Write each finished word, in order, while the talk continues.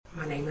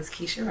name is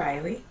Keisha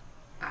Riley.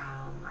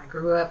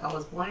 I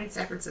was born in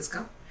San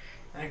Francisco.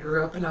 I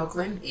grew up in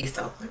Oakland, East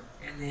Oakland,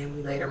 and then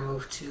we later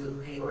moved to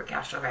Hayward,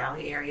 Castro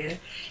Valley area.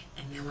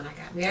 And then when I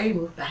got married,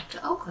 moved back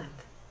to Oakland.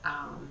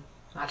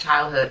 My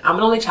childhood, I'm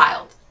an only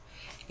child.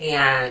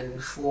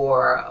 And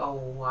for a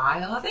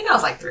while, I think I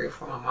was like 3 or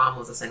 4, my mom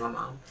was a single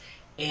mom.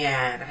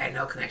 And I had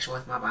no connection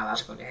with my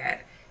biological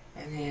dad.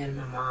 And then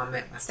my mom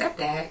met my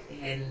stepdad,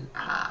 and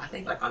I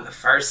think like on the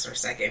first or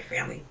second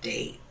family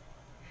date,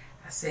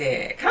 I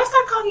said, "Can I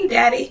start calling you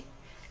daddy?"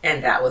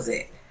 And that was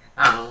it.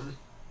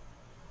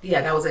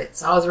 Yeah, that was it.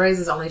 So I was raised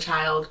as only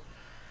child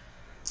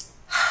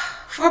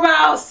for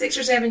about 6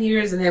 or 7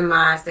 years, and then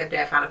my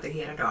stepdad found out that he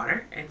had a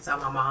daughter, and so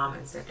my mom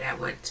and stepdad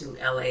went to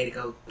LA to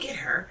go get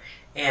her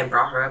and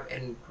brought her up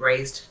and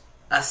raised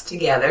us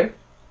together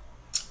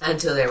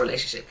until their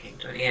relationship came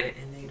to an end,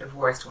 and they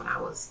divorced when I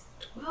was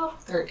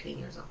 12, 13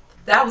 years old.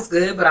 That was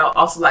good, but I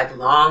also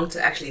longed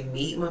to actually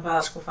meet my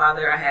biological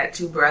father. I had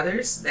 2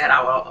 brothers that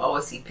I would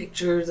always see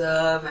pictures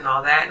of and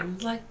all that. And I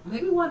was like,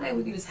 maybe one day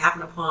we can just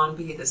happen upon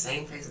be at the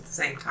same place at the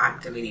same time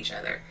to meet each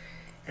other.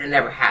 And it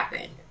never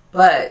happened.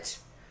 But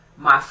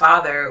my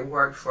father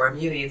worked for a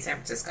Muni in San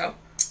Francisco.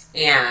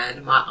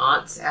 And my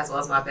aunts, as well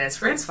as my best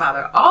friend's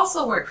father,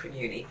 also worked for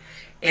Muni.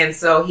 And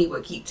so he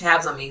would keep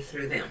tabs on me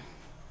through them.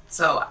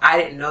 So I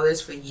didn't know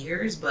this for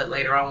years, but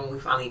later on when we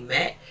finally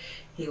met,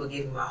 he would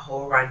give me my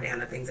whole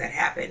rundown of things that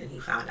happened, and he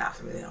found out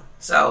through them.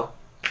 So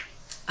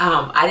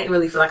I didn't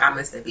really feel like I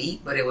missed a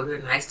beat, but it would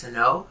be nice to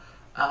know.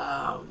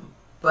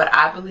 But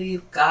I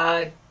believe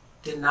God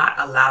did not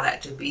allow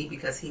that to be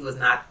because he was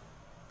not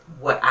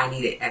what I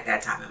needed at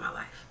that time in my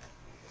life.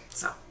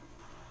 So.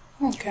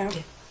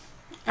 Okay.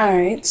 Yeah. All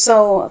right.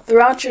 So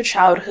throughout your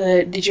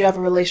childhood, did you have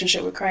a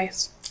relationship with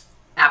Christ?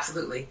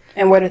 Absolutely.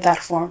 And where did that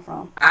form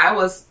from? I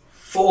was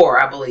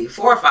 4, I believe,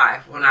 4 or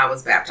 5 when I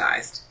was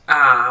baptized.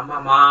 My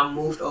mom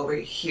moved over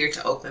here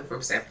to Oakland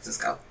from San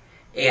Francisco,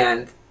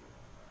 and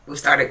we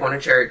started going to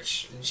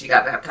church, and she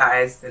got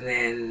baptized, and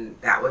then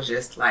that was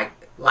just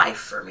like life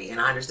for me, and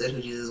I understood who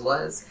Jesus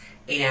was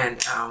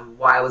and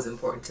why it was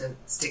important to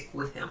stick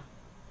with him.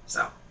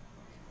 So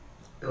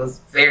it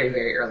was very,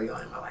 very early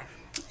on in my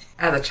life.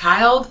 As a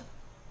child,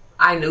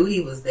 I knew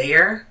he was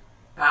there.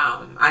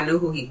 I knew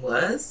who he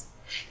was.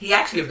 He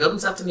actually revealed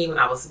himself to me when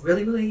I was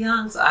really, really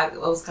young, so I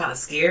was kind of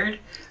scared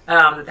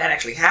that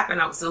actually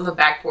happened. I was sitting on the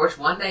back porch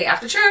one day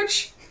after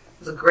church. It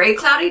was a great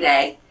cloudy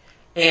day,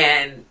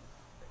 and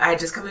I had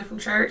just come in from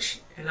church,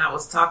 and I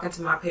was talking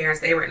to my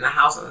parents. They were in the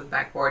house on the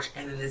back porch,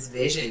 and then this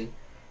vision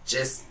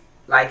just,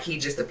 he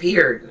just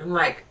appeared. And I'm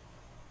like,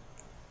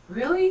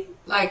 really?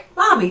 Like,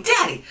 Mommy,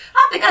 Daddy,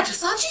 I think I just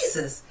saw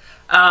Jesus.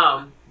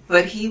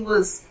 But he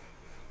was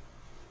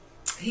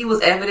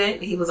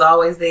evident. He was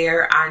always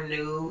there. I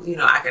knew,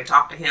 I could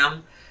talk to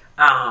him.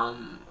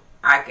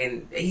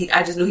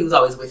 I just knew he was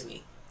always with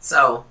me.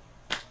 So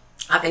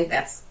I think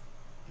that's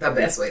the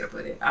best way to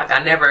put it.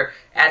 I never,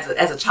 as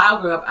a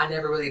child growing up, I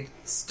never really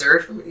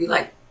stirred from,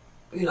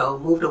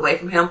 moved away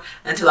from him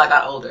until I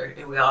got older,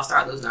 and we all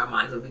start losing our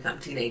minds. We become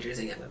teenagers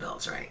and young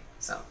adults, right?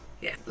 So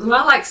yeah. When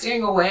I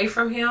steering away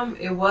from him,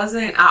 it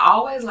wasn't, I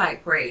always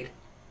prayed,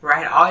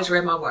 right? I always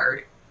read my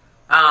word.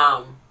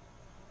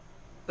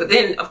 But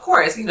then, of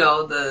course,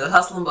 the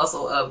hustle and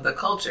bustle of the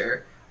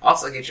culture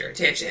also get your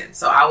attention.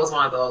 So I was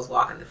one of those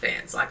walking the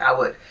fence.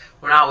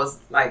 When I was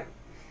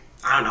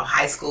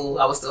high school,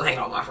 I was still hanging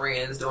out with my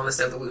friends, doing the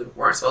stuff that we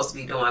weren't supposed to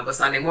be doing. But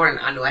Sunday morning,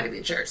 I knew I had to be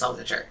at church. So I was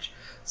at church.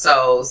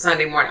 So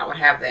Sunday morning, I would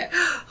have that,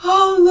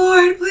 "Oh,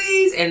 Lord,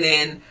 please." And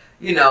then,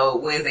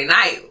 Wednesday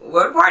night,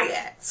 where the party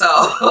at?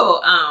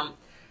 So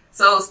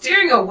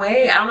steering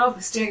away, I don't know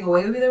if steering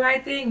away would be the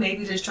right thing.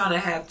 Maybe just trying to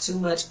have too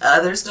much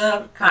other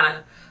stuff kind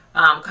of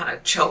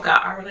choke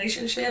out our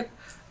relationship.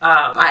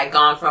 I had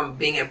gone from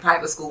being in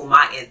private school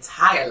my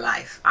entire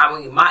life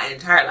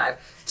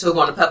to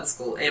going to public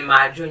school in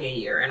my junior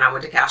year, and I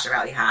went to Keisha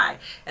Riley High.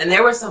 And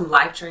there were some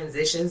life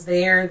transitions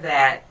there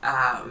that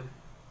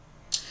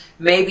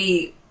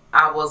maybe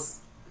I was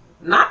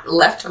not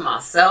left to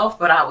myself,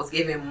 but I was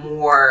given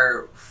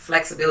more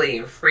flexibility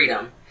and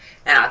freedom,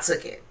 and I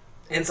took it.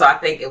 And so I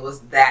think it was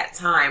that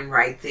time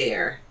right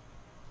there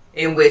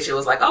in which it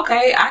was like,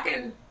 okay, I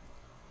can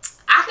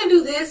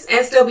do this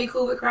and still be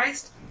cool with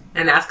Christ.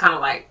 And that's kind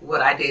of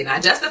what I did. And I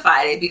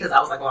justified it because I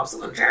was like, well, I'm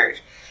still in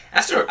church.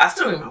 I still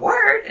read my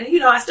word.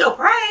 And, I still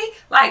pray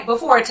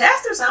before a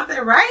test or something,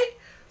 right?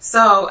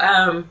 So,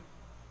 I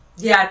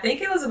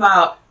think I was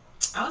about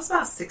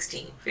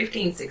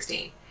 15,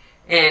 16.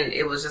 And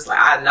it was just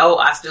I know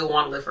I still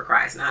want to live for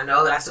Christ. And I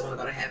know that I still want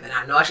to go to heaven.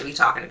 I know I should be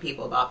talking to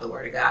people about the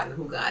word of God and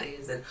who God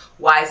is and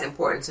why it's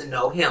important to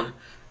know him.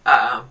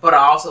 But I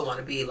also want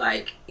to be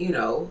I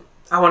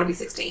want to be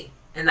 16.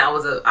 And that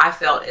was I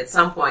felt at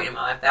some point in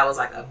my life that was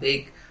a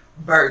big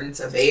burden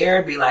to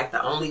bear. Be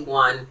the only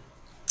one.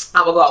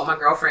 I would go out with my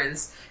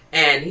girlfriends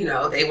and,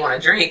 they want to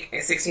drink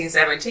at 16,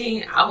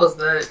 17. I was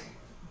the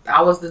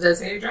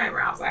designated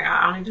driver. I was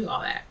I don't do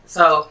all that.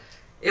 So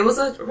it was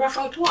a rough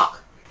road to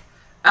walk.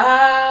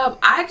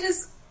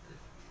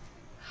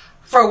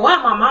 For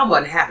one, my mom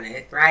wasn't having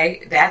it,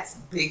 right? That's a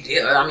big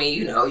deal. I mean,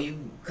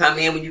 you come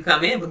in when you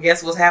come in, but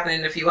guess what's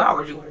happening in a few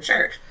hours? You go to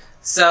church.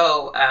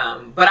 So,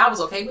 but I was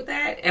okay with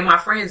that. And my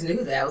friends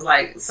knew that. I was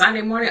like,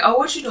 Sunday morning, oh,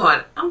 what you doing?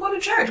 I'm going to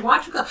church. Why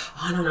don't you go?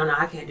 Oh, no,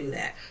 I can't do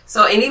that.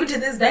 So, and even to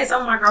this day,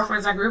 some of my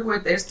girlfriends I grew up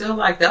with, they're still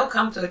like, they'll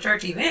come to a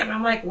church event. But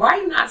I'm like, why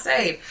are you not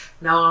saved?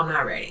 No, I'm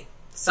not ready.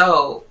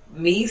 So,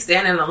 me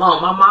standing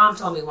alone, my mom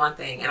told me one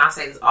thing, and I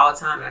say this all the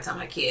time, and I tell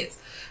my kids,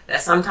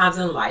 that sometimes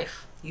in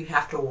life, you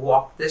have to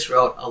walk this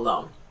road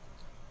alone.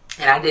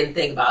 And I didn't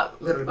think about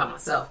literally by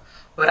myself.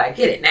 But I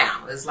get it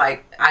now. It's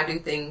like I do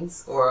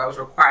things, or I was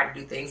required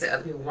to do things that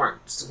other people weren't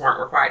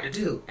required to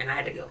do, and I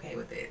had to be okay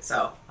with it.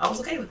 So I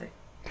was okay with it.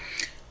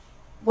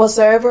 Was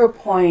there ever a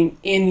point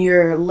in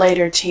your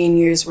later teen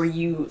years where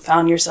you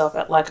found yourself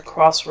at like a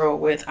crossroad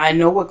with, I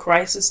know what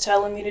Christ is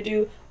telling me to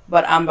do,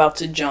 but I'm about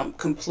to jump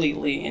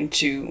completely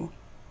into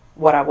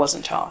what I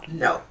wasn't taught?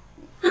 No.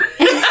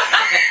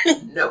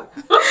 No.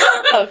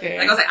 Okay.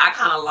 Like I said, I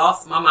kind of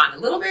lost my mind a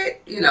little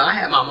bit. I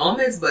had my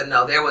moments, but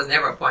no, there was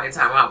never a point in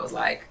time where I was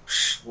like,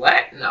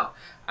 what? No.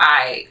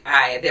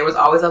 There was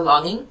always a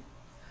longing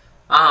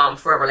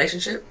for a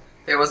relationship.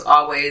 There was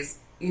always,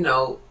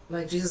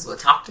 like Jesus would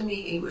talk to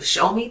me and he would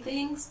show me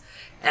things.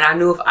 And I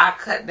knew if I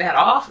cut that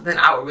off, then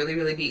I would really,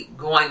 really be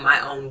going my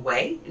own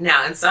way.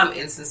 Now, in some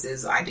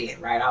instances, I did,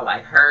 right? I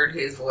heard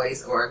his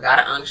voice or got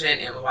an unction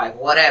and was like,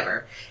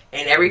 whatever.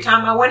 And every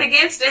time I went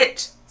against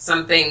it,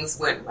 some things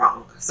went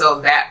wrong. So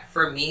that,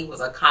 for me,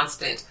 was a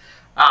constant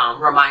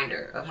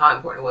reminder of how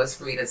important it was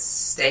for me to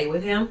stay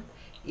with him,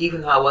 even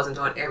though I wasn't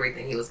doing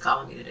everything he was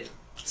calling me to do.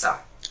 So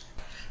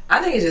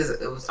I think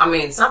it was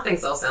something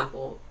so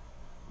simple,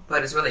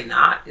 but it's really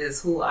not,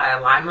 is who I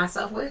align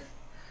myself with.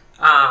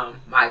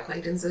 My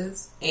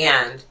acquaintances,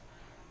 and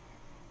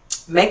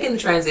making the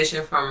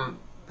transition from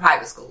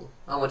private school.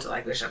 I went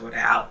to Bishop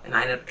Woodall, and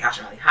I ended up at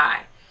Keisha Riley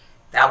High.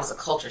 That was a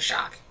culture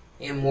shock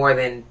in more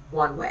than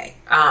one way.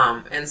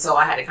 And so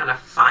I had to kind of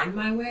find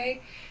my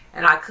way,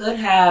 and I could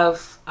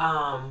have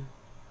gone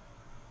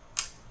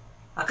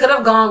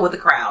with the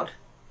crowd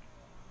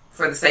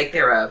for the sake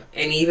thereof.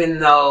 And even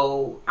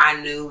though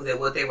I knew that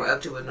what they were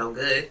up to was no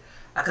good,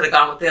 I could have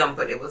gone with them,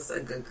 but it was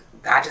a good.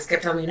 God just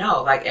kept telling me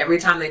no. Like every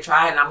time they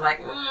tried, and I'm like,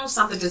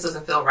 something just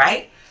doesn't feel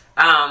right.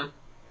 I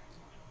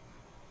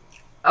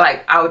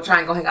would try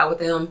and go hang out with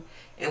them,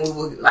 and we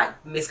would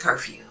miss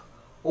curfew,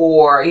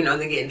 or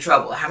they get in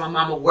trouble. I have my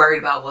mama worried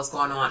about what's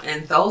going on,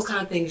 and those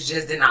kind of things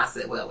just did not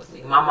sit well with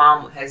me. My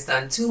mom has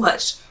done too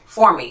much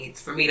for me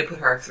to put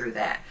her through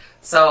that.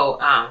 So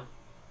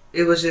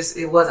it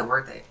wasn't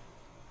worth it.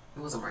 It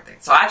wasn't worth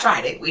it. So I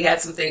tried it. We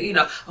had some things,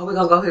 we're going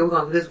to go here, we're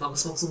going to do this, we're going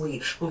to smoke some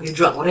weed, we're going to get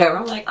drunk, whatever.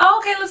 I'm like, oh,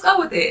 okay, let's go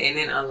with it. And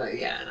then I was like,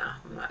 yeah,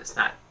 no, it's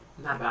not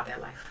about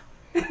that life.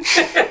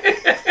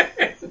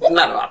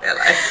 Not about that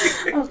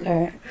life.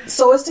 Okay.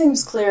 So it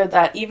seems clear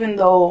that even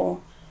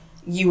though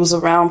you was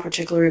around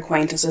particular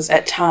acquaintances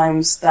at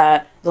times,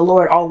 that the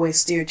Lord always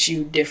steered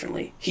you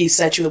differently. He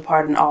set you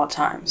apart in all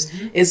times.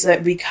 Mm-hmm. Is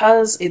that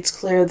because it's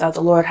clear that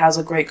the Lord has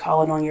a great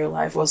calling on your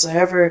life? Was there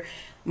ever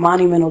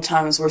monumental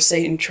times where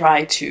Satan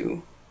tried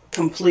to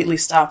completely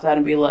stop that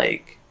and be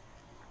like,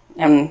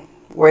 and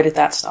where did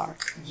that start?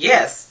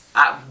 Yes.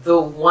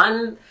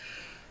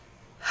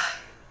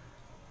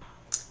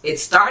 It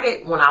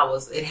started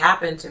it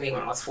happened to me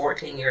when I was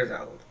 14 years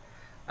old.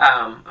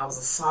 I was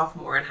a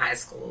sophomore in high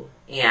school,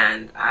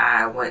 and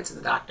I went to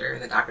the doctor,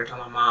 and the doctor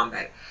told my mom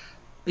that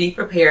be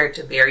prepared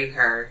to bury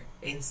her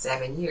in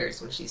 7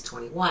 years when she's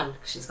 21.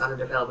 She's going to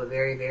develop a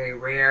very, very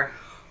rare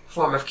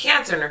form of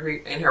cancer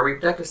in her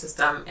reproductive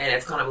system, and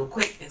it's going to move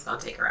quick, and it's going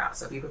to take her out.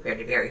 So be prepared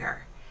to bury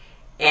her.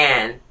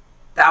 And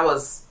that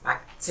was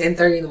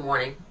 10:30 in the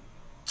morning,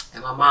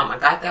 and I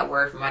got that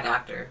word from my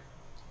doctor,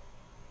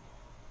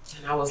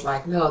 and I was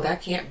like, no,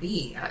 that can't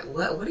be.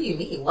 What do you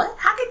mean? What?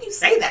 How can you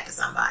say that to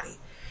somebody?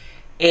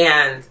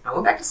 And I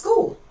went back to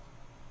school,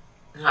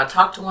 and I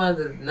talked to one of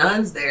the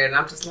nuns there, and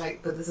I'm just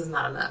like, but this is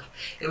not enough.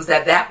 It was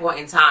at that point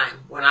in time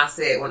when I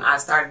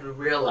started to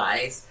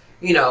realize,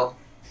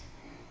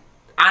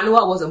 I knew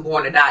I wasn't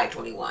born to die at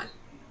 21,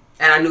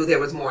 and I knew there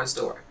was more in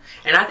store.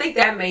 And I think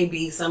that may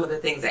be some of the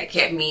things that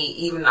kept me,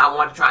 even though I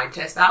wanted to try and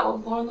test out what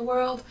was going on in the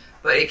world,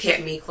 but it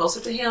kept me closer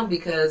to him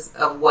because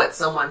of what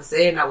someone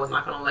said, and I was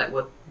not going to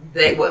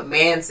let what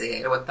man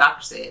said or what the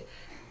doctor said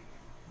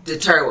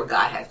deter what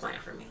God had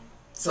planned for me.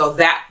 So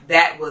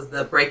that was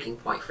the breaking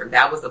point for me.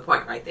 That was the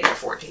point right there at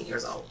 14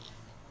 years old,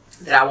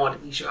 that I wanted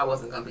to be sure I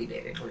wasn't going to be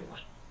dead at 21.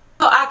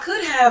 So I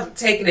could have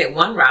taken it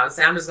one route and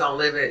said, I'm just going to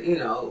live it,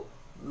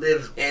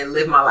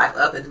 live my life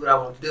up and do what I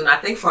want to do. And I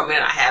think for a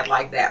minute I had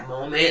that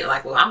moment,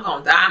 well, I'm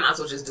going to die, I might as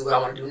well just do what I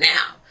want to do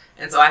now.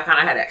 And so I kind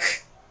of had that,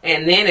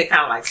 and then it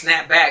kind of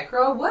snapped back,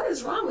 girl, what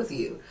is wrong with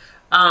you?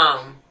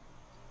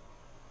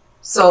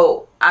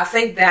 So I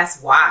think that's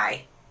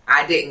why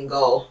I didn't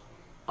go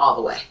all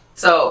the way.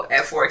 So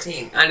at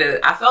 14,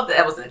 I felt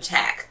that was an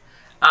attack.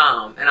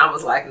 And I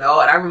was like, no.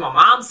 And I remember my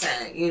mom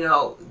saying,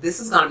 this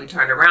is going to be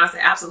turned around. I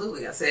said,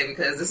 absolutely. I said,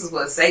 because this is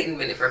what Satan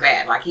meant it for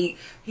bad. Like he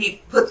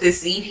put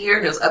this seed here,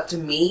 and it was up to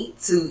me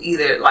to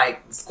either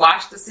like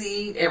squash the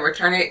seed and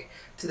return it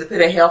to the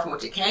pit of hell from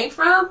which it came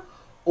from,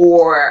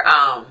 or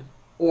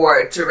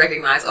to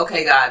recognize,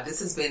 okay, God, this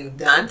has been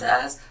done to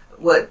us.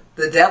 What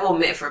the devil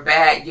meant for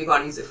bad, you're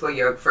going to use it for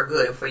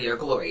good and for your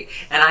glory.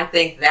 And I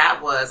think that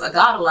was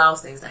God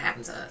allows things to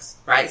happen to us,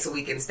 right? So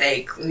we can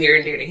stay near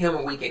and dear to Him,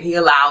 and He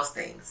allows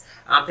things.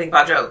 Think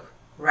about Job,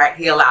 right?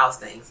 He allows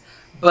things.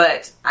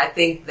 But I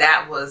think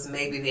that was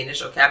maybe the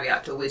initial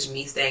caveat to which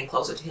me staying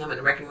closer to Him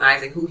and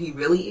recognizing who He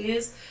really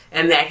is,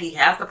 and that He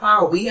has the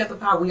power, we have the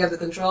power, we have the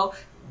control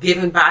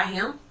given by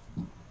Him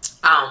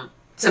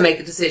to make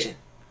the decision.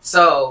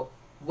 So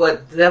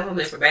what the devil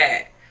meant for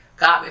bad,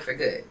 God meant for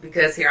good,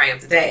 because here I am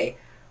today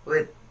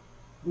with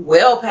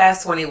well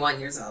past 21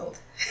 years old.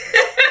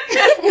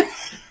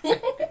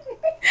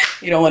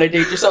 You don't want to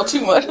date yourself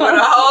too much. With a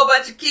whole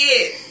bunch of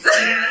kids.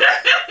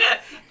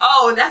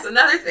 Oh, and that's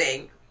another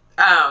thing.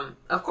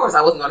 Of course,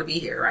 I wasn't going to be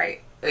here,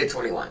 right, at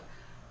 21.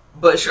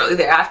 But shortly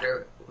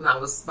thereafter, when I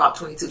was about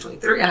 22,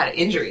 23, I had an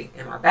injury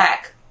in my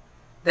back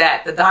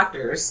that the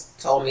doctors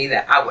told me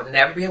that I would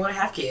never be able to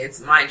have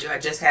kids. Mind you, I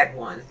just had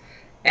one.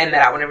 And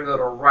that I would never be able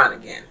to run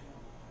again.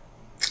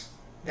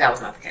 That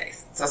was not the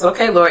case. So I said,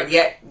 okay, Lord,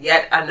 yet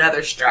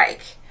another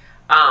strike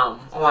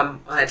on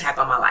an attack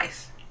on my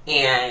life.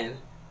 And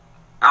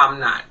I'm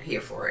not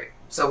here for it.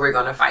 So we're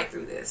going to fight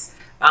through this.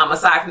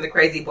 Aside from the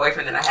crazy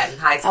boyfriend that I had in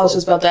high school. I was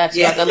just about to ask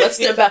you about that. Let's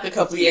step back a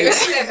couple years.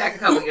 Let's step back a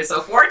couple years.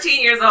 So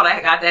 14 years old,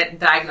 I got that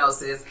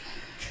diagnosis.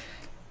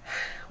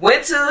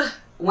 Went to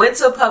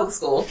public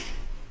school,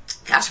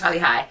 Keisha Riley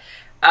High.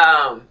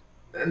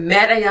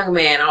 Met a young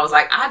man. I was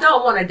like, I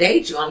don't want to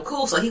date you. I'm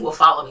cool. So he will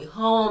follow me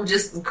home.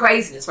 Just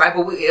craziness, right?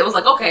 But it was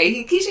like,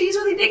 okay, Keisha, he's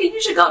really digging. You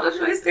should go. Don't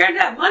you know his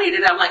parents have money?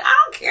 And I'm like, I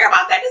don't care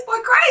about that. This boy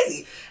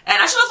crazy. And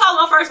I should have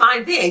followed my first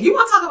mind then. You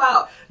want to talk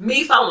about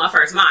me following my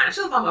first mind? I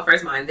should have followed my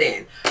first mind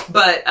then.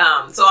 But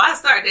so I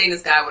started dating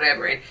this guy,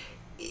 whatever, and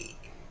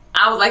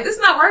I was like, this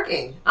is not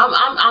working.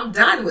 I'm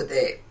done with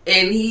it.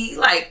 And he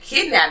like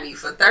kidnapped me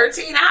for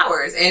 13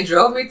 hours and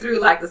drove me through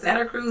like the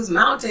Santa Cruz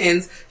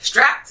mountains,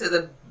 strapped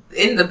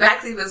in the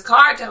backseat of his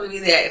car, telling me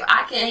that if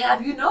I can't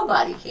have you,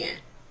 nobody can.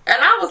 And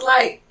I was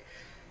like,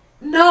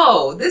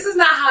 no, this is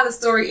not how the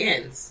story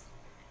ends.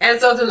 And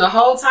so through the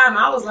whole time,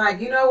 I was like,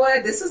 you know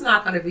what? This is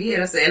not going to be it.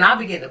 I said, and I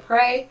began to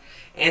pray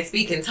and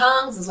speak in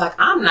tongues. It's like,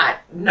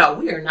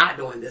 we are not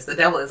doing this. The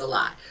devil is a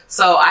lie.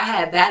 So I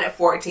had that at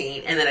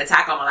 14 and then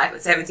attack on my life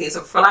at 17.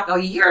 So for like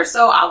a year or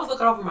so, I was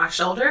looking over my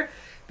shoulder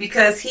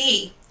because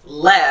he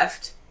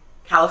left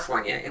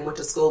California and went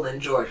to school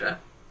in Georgia.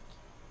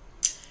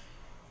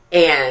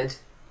 And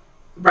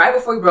right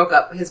before we broke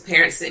up, his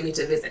parents sent me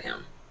to visit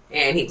him.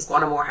 And he was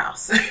going to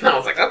Morehouse. And I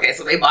was like, okay,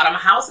 so they bought him a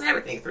house and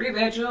everything.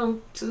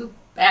 3-bedroom,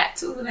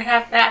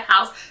 2.5-bath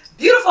house.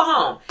 Beautiful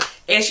home.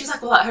 And she's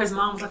like, well, his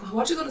mom was like, well, why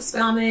don't you go to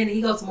Spelman? And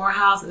he goes to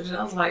Morehouse. And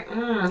I was like,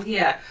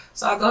 yeah.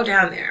 So I go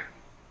down there.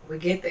 We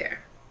get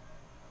there.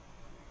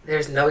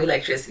 There's no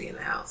electricity in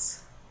the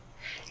house.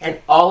 And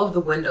all of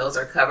the windows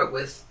are covered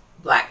with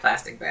black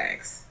plastic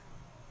bags.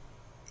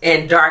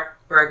 And dark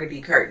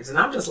burgundy curtains. And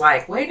I'm just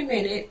like, wait a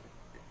minute.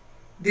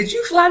 Did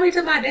you fly me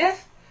to my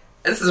death?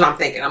 This is what I'm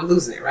thinking. I'm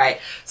losing it, right?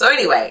 So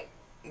anyway,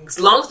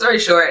 long story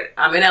short,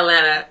 I'm in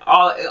Atlanta.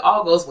 It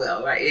all goes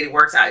well, right? It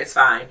works out. It's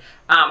fine.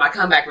 I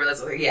come back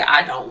realizing, yeah,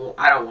 I don't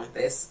want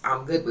this.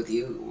 I'm good with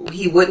you.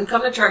 He wouldn't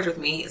come to church with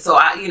me, so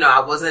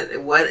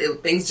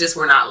things just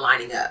were not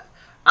lining up.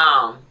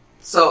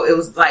 So it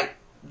was like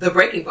the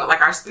breaking point.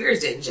 Like our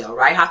spirits didn't gel,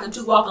 right? How can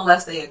two walk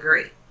unless they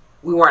agree?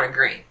 We weren't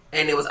agreeing.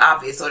 And it was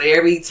obvious. So at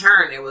every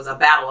turn, there was a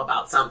battle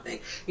about something.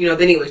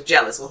 Then he was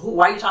jealous. Well,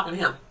 why are you talking to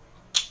him?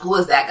 Who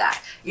is that guy?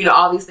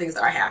 All these things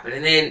are happening.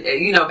 And then,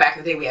 back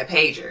in the day, we had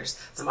pagers.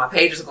 So my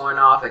pagers are going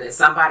off, and then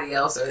somebody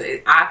else,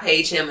 or I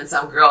page him, and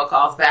some girl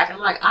calls back. And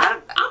I'm like,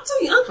 I'm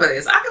too young for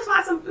this. I can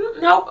find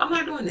some. Nope, I'm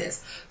not doing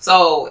this.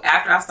 So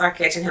after I start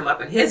catching him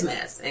up in his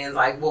mess, and it's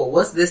like, well,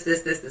 what's this,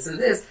 and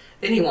this?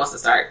 Then he wants to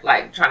start,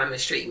 like, trying to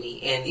mistreat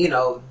me and,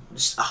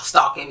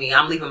 stalking me.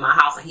 I'm leaving my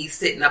house, and he's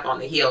sitting up on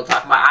the hill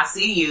talking about, I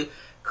see you,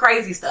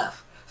 crazy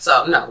stuff.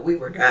 So, no, we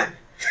were done.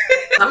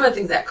 Some of the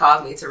things that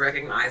caused me to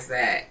recognize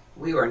that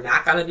we were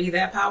not going to be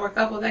that power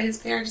couple that his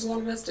parents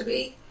wanted us to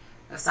be,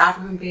 aside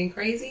from him being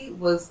crazy,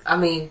 was, I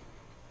think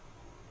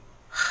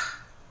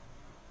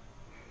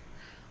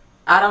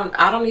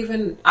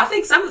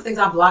some of the things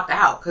I blocked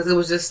out because it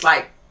was just,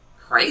 like,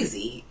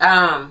 crazy.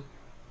 Trying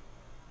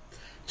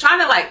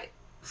to, like,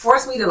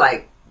 force me to,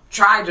 like,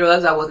 try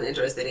drugs I wasn't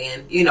interested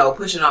in,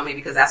 pushing on me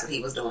because that's what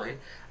he was doing.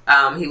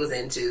 He was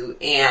into.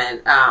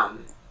 And,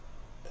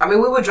 we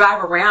would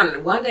drive around.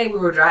 And one day we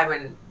were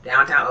driving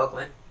downtown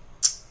Oakland.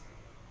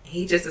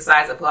 He just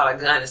decides to pull out a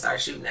gun and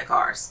start shooting at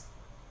cars.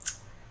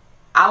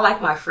 I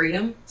like my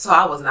freedom, so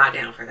I was not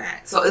down for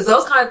that. So it's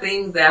those kind of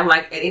things that I'm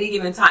like, at any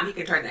given time, he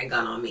can turn that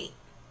gun on me.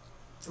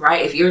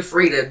 Right? If you're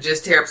free to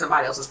just tear up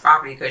somebody else's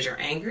property because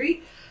you're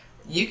angry,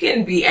 you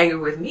can be angry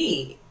with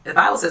me The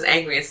Bible says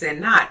angry and sin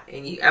not.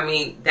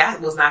 And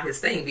that was not his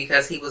thing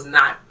because he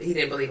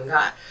didn't believe in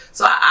God.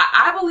 So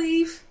I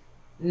believe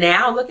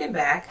now looking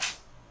back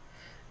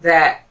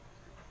that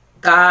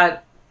God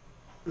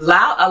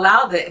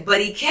allowed that,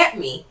 but he kept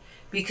me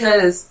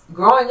because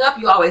growing up,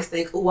 you always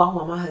think, oh, I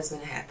want my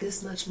husband to have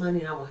this much money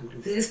and I want him to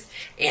do this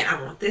and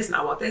I want this and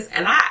I want this.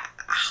 And I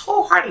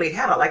wholeheartedly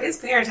had it. Like his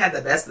parents had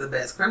the best of the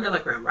best, creme de la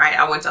creme, right?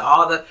 I went to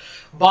all the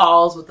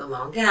balls with the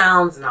long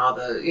gowns and all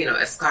the,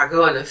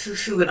 escargot and the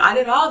foo-foo, and I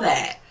did all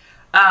that.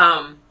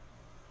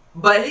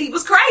 But he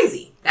was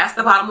crazy. That's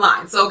the bottom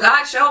line. So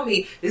God showed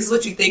me, this is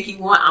what you think you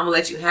want. I'm going to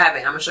let you have it.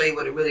 I'm going to show you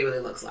what it really, really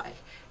looks like.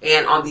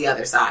 And on the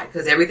other side,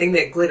 because everything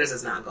that glitters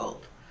is not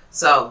gold.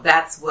 So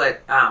that's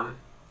what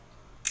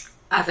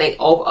I think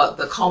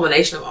the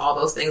culmination of all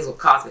those things will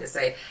cause me to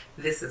say,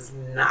 this is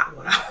not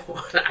what I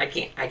want. I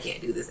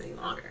can't do this any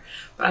longer.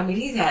 But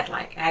he's had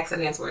like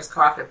accidents where his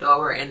car flipped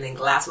over and then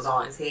glass was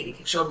all in his head. He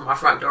showed me my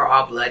front door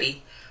all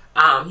bloody.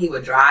 He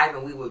would drive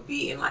and we would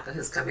be in like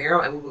his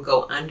Camaro and we would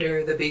go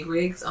under the big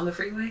rigs on the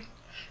freeway.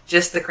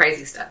 Just the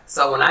crazy stuff.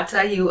 So when I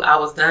tell you I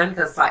was done,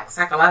 because like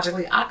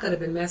psychologically I could have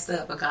been messed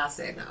up, but God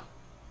said no.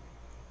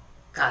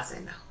 God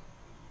said no.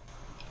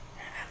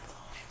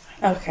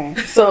 Okay,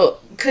 so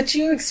could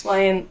you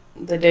explain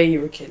the day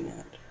you were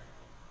kidnapped?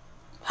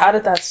 How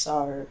did that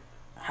start?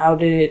 How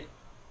did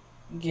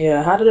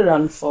it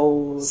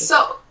unfold?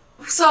 So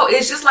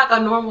it's just like a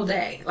normal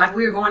day. Like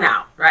we were going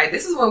out, right?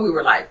 This is when we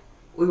were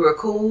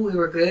cool, we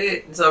were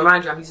good. So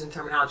mind you, I'm using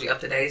terminology of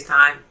today's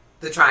time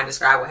to try and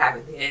describe what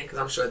happened then, because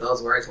I'm sure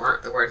those words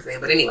weren't the words then.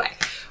 But anyway,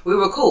 we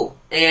were cool,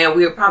 and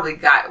we probably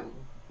got,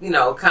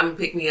 come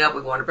pick me up.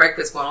 We're going to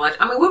breakfast, going to lunch.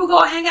 We would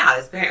go hang out.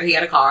 His parents, he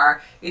had a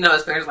car.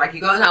 His parents were like,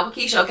 you going out with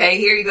Keisha? Okay,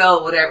 here you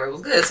go. Whatever. It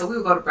was good. So we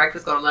would go to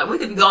breakfast, go to lunch. We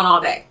could be going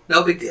all day.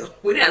 No big deal.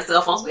 We didn't have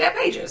cell phones. We had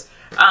pagers.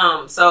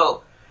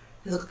 So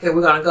he's like, okay, we're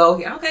going to go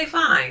here. Okay,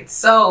 fine.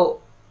 So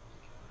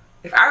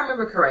if I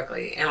remember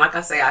correctly, and like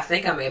I say, I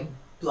think I may have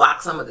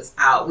blocked some of this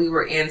out. We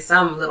were in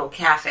some little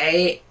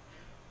cafe.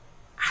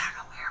 I don't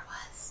know where it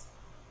was.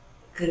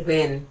 Could have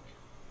been,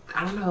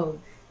 I don't know,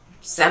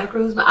 Santa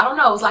Cruz. But I don't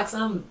know. It was like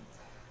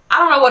I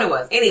don't know what it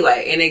was.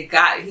 Anyway, and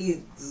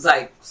he was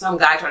like, some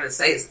guy tried to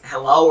say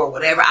hello or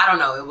whatever. I don't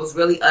know. It was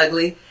really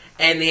ugly.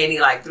 And then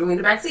he like threw me in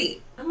the back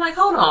seat. I'm like,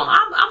 hold on.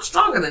 I'm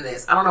stronger than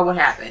this. I don't know what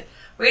happened.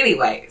 But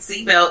anyway,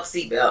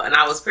 seatbelt. And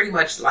I was pretty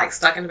much like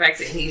stuck in the back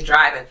seat and he's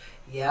driving.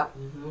 Yep.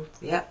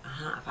 Yep.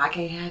 If I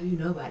can't have you,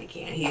 nobody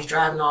can. He's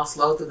driving all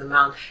slow through the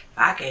mountain. If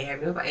I can't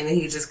have you, nobody. And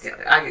then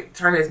I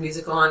turn his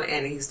music on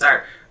and he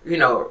start,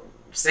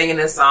 singing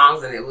his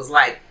songs. And it was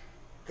like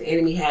the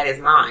enemy had his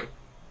mind.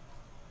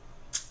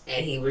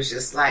 And he was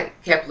just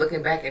like, kept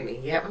looking back at me.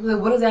 Yep. I'm like,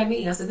 what does that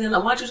mean? I said, then why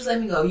don't you just let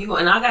me go?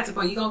 And I got to the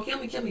point, you gonna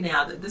kill me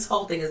now. This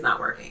whole thing is not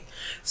working.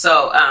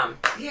 So,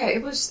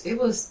 it was a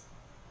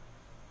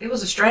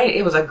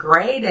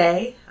gray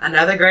day,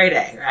 another gray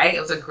day, right? It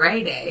was a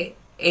gray day.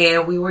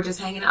 And we were just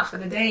hanging out for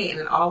the day and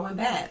it all went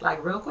bad,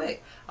 like real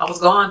quick. I was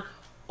gone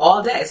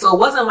all day. So it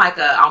wasn't like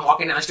I'm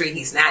walking down the street and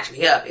he snatched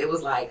me up. It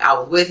was like I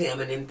was with him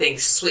and then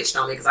things switched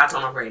on me because I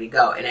told him I'm ready to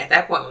go. And at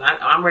that point, when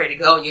I'm ready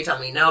to go and you're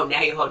telling me no,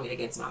 now you're holding me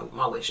against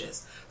my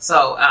wishes.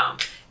 So,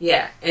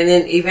 yeah. And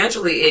then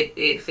eventually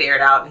it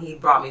fared out and he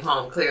brought me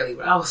home clearly.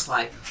 But I was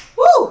like,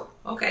 whoo,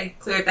 okay,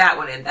 cleared that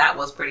one. And that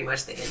was pretty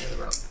much the end of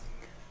the road.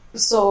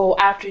 So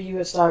after you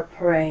had started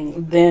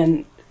praying,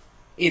 then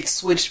it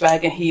switched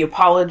back and he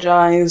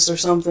apologized or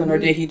something? Mm-hmm. Or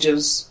did he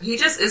just...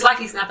 It's like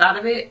he snapped out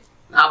of it.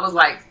 I was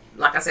like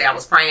I say, I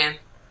was praying,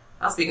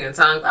 I was speaking in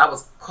tongues, I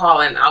was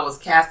calling, I was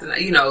casting,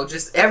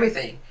 just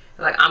everything.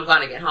 Like, I'm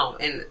going to get home.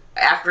 And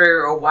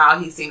after a while,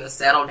 he seemed to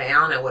settle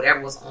down, and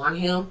whatever was on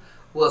him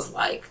was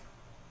like,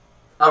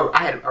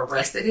 I had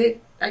arrested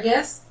it, I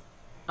guess.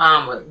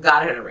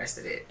 God had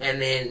arrested it.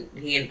 And then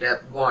he ended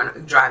up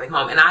driving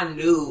home. And I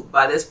knew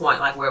by this point,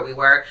 like where we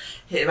were,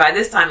 by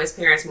this time, his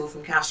parents moved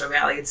from Castro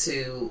Valley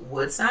to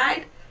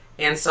Woodside.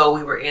 And so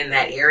we were in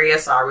that area.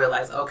 So I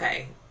realized,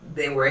 okay,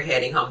 then we're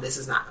heading home. This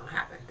is not going to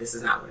happen. This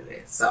is not what it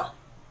is. So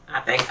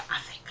I thank God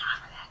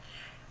for that.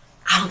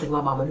 I don't think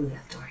my mama knew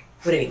that story.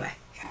 But anyway.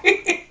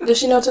 Does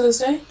she know to this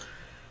day?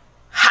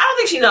 I don't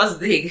think she knows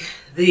the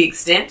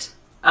extent.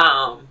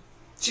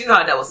 She knew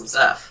I dealt with some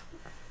stuff.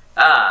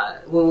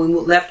 When we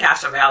left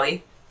Keisha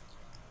Riley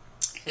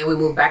and we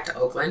moved back to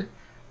Oakland,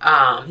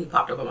 he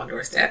popped up on my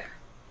doorstep.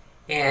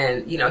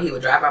 And, he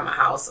would drive by my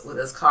house with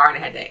his car and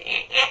it had that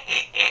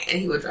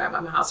and he would drive by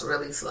my house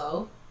really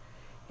slow.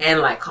 And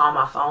like call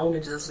my phone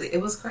and just, it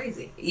was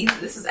crazy.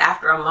 This is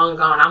after I'm long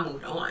gone. I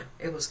moved on.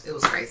 It was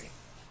crazy.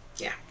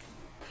 Yeah.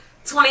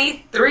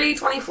 23,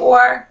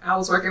 24, I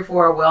was working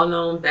for a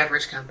well-known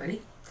beverage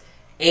company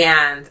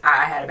and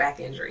I had a back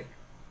injury.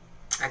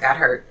 I got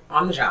hurt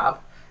on the job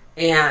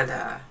and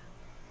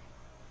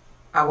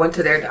I went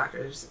to their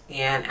doctors,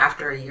 and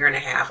after a year and a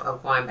half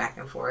of going back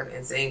and forth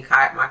and seeing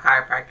my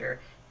chiropractor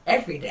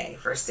every day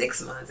for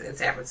 6 months in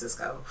San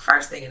Francisco,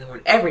 first thing in the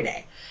morning, every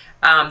day,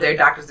 their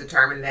doctors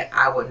determined that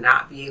I would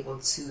not be able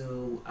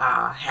to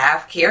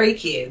carry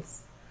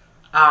kids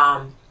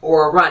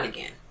or run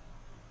again.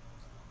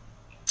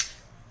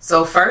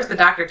 So first, the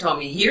doctor told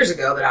me years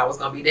ago that I was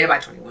going to be dead by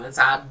 21.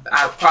 So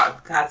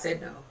God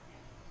said no.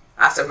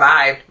 I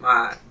survived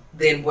my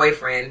then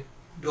boyfriend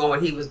doing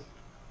what he was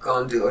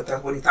going to do, or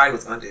what he thought he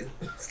was going to do.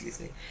 Excuse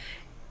me.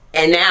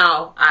 And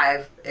now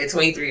at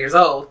 23 years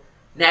old,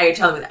 now you're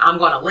telling me that I'm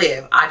going to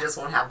live. I just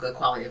want to have good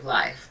quality of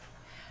life.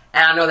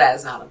 And I know that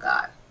is not of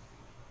God.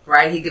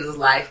 Right? He gives us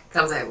life.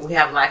 We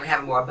have life and have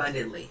it more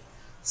abundantly.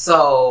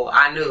 So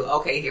I knew,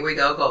 okay, here we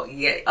go.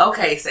 Yeah,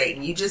 okay,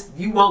 Satan,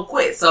 you won't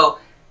quit. So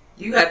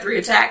you had 3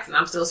 attacks and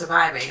I'm still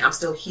surviving. I'm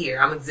still here.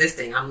 I'm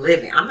existing. I'm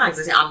living. I'm not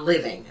existing. I'm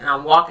living. And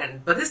I'm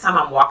walking. But this time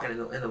I'm walking in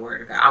the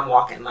Word of God. I'm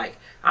walking like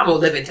I'm a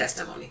living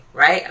testimony,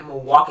 right? I'm a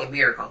walking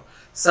miracle.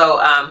 So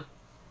I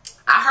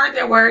heard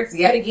their words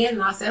yet again.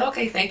 And I said,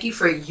 okay, thank you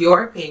for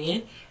your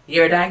opinion,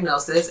 your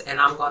diagnosis. And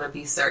I'm going to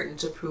be certain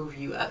to prove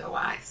you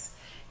otherwise.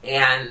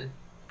 And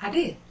I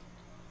did.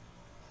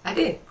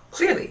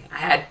 Clearly. I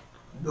had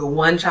the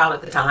one child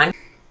at the time.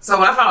 So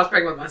when I found I was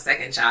pregnant with my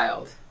second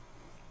child,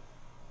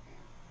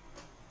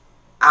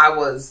 I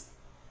was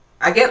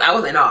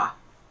in awe.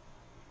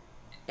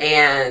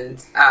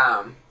 And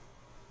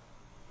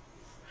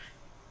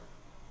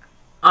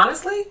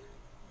honestly,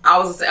 I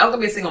was going to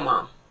be a single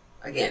mom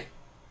again.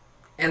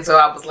 And so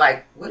I was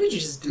like, what did you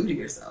just do to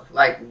yourself?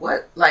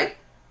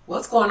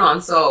 What's going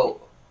on?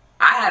 So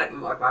I had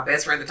my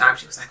best friend at the time.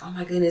 She was like, oh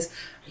my goodness,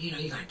 you're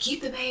going to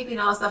keep the baby and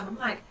all that stuff. I'm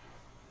like,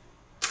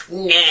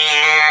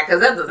 nah,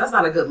 because that's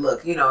not a good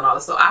look, and all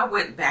this. So I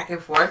went back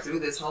and forth through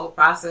this whole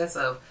process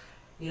of,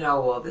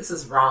 well, this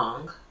is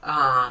wrong.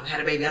 Had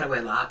a baby out of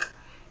wedlock.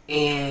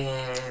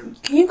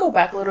 And can you go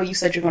back a little? You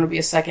said you're going to be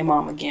a second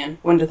mom again.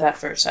 When did that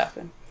first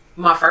happen?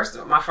 My first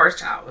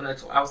child when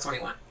I was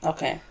 21.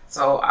 Okay.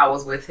 So I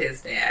was with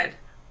his dad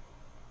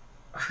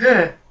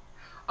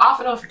off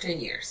and on for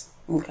 10 years.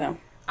 Okay.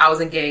 I was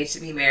engaged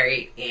to be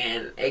married,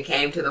 and it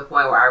came to the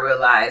point where I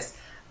realized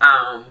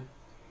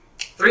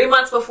 3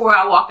 months before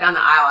I walked down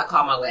the aisle, I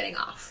called my wedding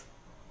off.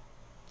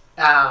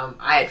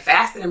 I had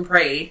fasted and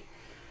prayed.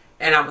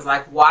 And I was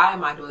like, why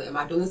am I doing it? Am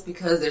I doing this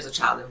because there's a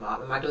child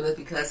involved? Am I doing this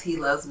because he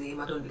loves me? Am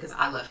I doing it because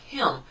I love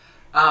him?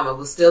 It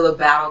was still a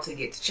battle to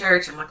get to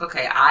church. I'm like,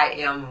 okay, I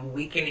am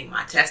weakening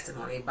my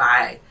testimony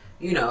by,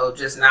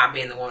 just not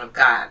being the one of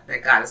God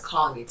that God is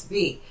calling me to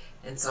be.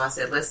 And so I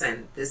said,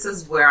 listen, this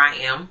is where I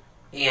am.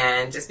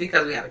 And just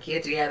because we have a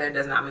kid together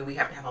does not mean we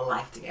have to have a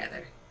life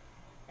together.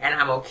 And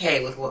I'm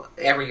okay with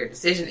whatever your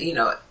decision,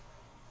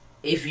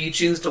 if you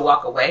choose to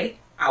walk away,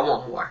 I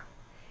want more.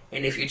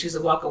 And if you choose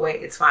to walk away,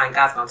 it's fine.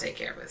 God's going to take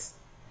care of us.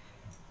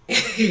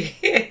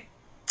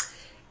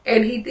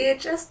 And he did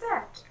just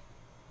that.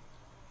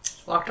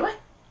 Walked away.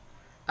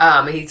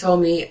 And he told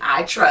me,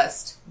 I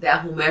trust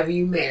that whomever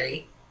you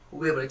marry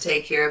will be able to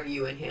take care of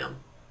you and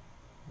him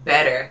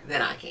better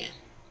than I can.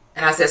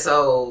 And I said,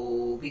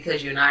 so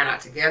because you and I are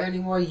not together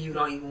anymore, you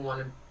don't even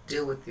want to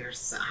deal with your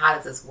son. How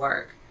does this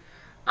work?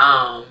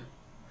 So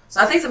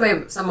I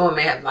think someone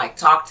may have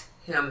talked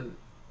him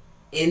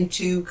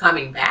into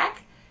coming back.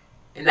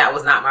 And that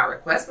was not my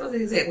request. But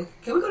he said, well,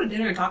 can we go to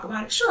dinner and talk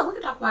about it? Sure, we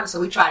can talk about it.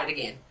 So we tried it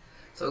again.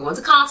 So we went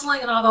to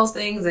counseling and all those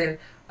things. And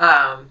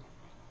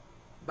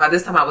by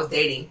this time I was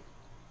dating.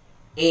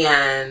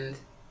 And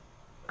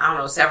I don't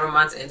know, several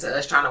months into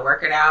us trying to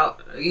work it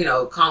out,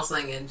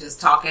 counseling and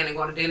just talking and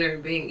going to dinner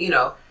and being,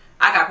 I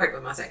got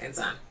pregnant with my second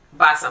son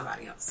by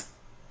somebody else.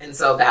 And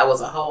so that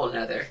was a whole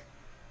nother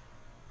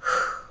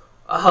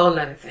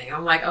thing.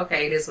 I'm like,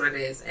 okay, it is what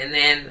it is. And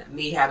then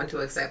me having to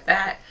accept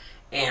that.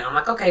 And I'm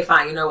like, okay,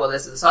 fine.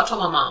 This is. So I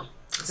told my mom.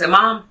 I said,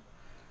 Mom,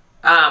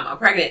 I'm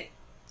pregnant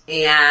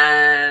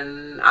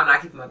and I'm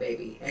not keeping my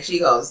baby. And she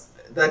goes,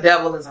 the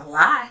devil is a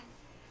lie.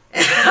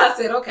 And I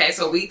said, okay.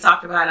 So we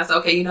talked about it. And I said,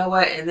 okay, you know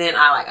what? And then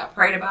I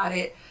prayed about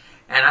it.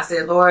 And I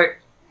said, Lord,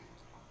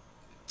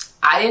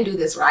 I didn't do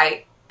this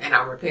right. And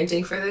I'm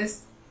repenting for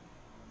this.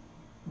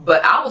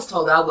 But I was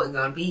told I wasn't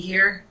going to be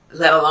here,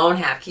 let alone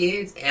have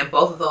kids. And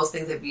both of those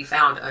things would be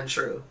found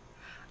untrue.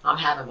 I'm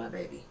having my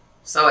baby.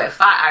 So at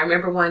 5, I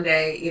remember one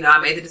day, I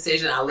made the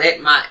decision. I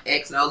let my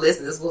ex know,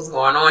 listen, this was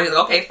going on. He's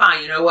like, okay,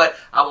 fine. You know what?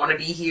 I want to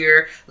be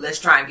here. Let's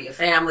try and be a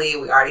family.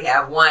 We already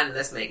have 1.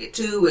 Let's make it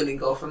 2 and then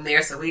go from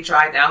there. So we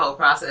tried that whole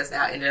process.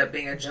 That ended up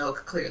being a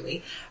joke,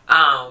 clearly.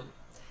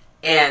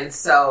 And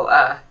so,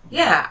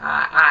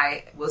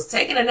 I was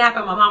taking a nap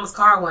in my mama's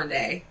car one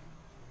day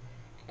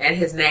and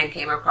his name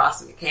came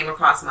across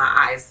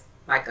my eyes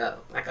like a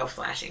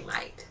flashing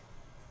light.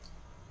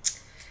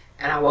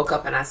 And I woke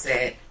up and I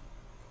said,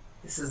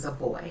 this is a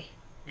boy,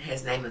 and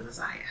his name is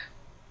Isaiah.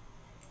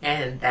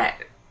 And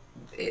that,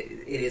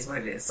 it is what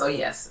it is. So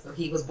yes, when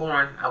he was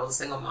born, I was a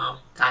single mom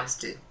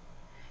 ×2.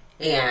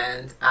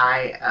 And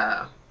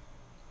I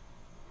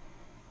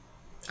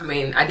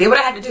did what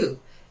I had to do,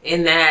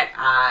 in that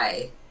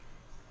I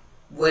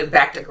went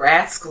back to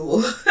grad school,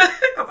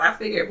 because I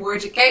figured more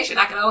education,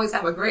 I can always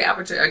have a great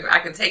opportunity, I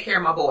can take care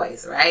of my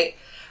boys, right?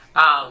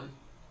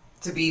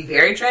 To be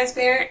very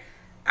transparent,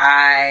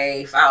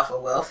 I filed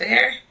for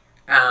welfare.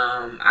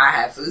 I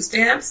had food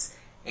stamps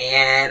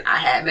and I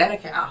had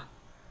Medi-Cal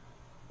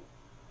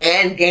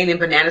and gaining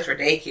bananas for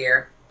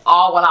daycare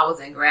all while I was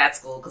in grad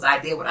school, because I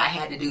did what I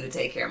had to do to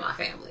take care of my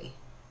family,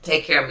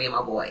 take care of me and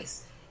my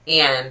boys.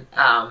 And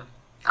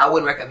I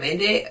wouldn't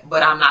recommend it,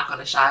 but I'm not going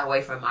to shy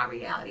away from my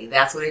reality.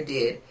 That's what it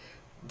did.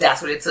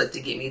 That's what it took to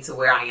get me to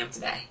where I am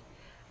today.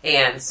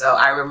 And so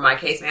I remember my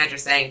case manager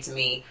saying to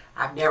me,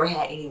 I've never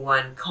had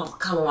anyone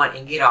come on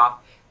and get off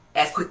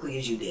as quickly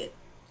as you did.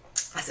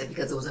 I said,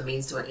 because it was a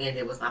means to an end.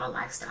 It was not a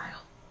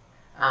lifestyle.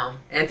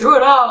 And through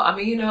it all, I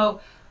mean, you know,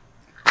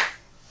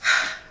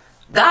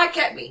 God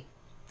kept me.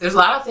 There's a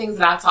lot of things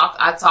that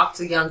I talk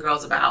to young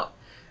girls about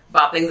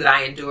things that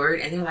I endured.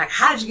 And they're like,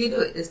 how did you get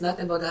to it? It's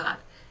nothing but God.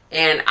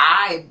 And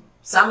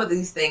some of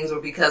these things were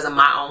because of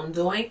my own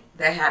doing,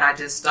 that had I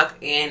just stuck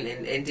in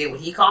and did what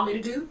he called me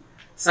to do,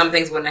 some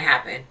things wouldn't have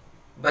happened,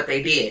 but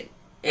they did.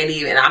 And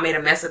even I made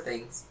a mess of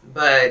things,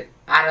 but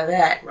out of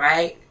that,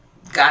 right,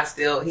 God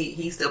still,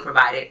 he still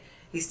provided.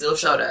 He still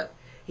showed up.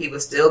 He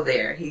was still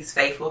there. He's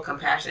faithful,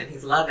 compassionate,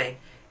 he's loving.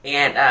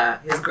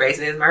 And his grace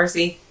and his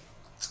mercy,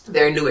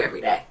 they're new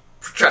every day.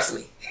 Trust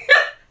me.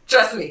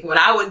 Trust me. When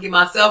I wouldn't give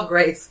myself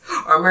grace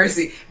or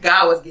mercy,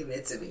 God was giving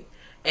it to me.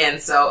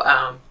 And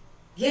so,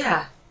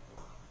 yeah.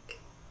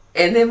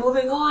 And then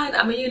moving on,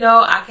 I mean, you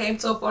know, I came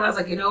to a point, I was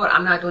like, you know what,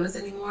 I'm not doing this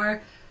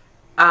anymore.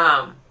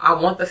 I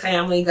want the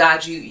family.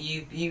 God,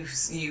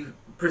 you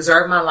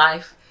preserved my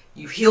life.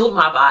 You've healed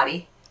my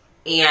body.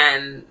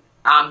 And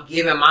I'm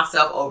giving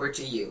myself over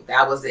to you.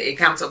 That was it. It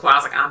came to a point, I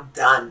was like, I'm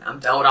done. I'm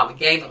done with all the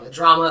games, all the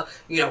drama,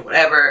 you know,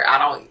 whatever.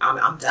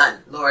 I'm done.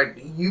 Lord,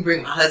 you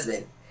bring my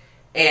husband.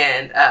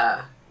 And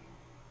I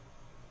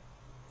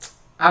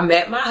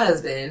met my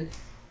husband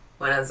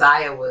when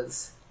Isaiah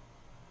was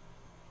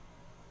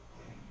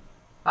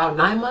about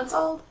 9 months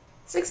old,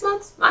 6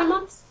 months, 9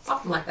 months,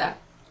 something like that.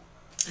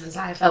 And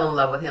Isaiah fell in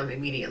love with him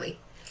immediately.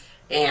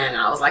 And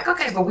I was like,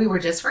 okay, but we were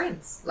just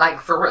friends. Like,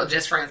 for real,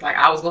 just friends. Like,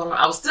 I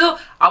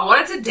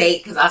wanted to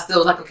date, because I still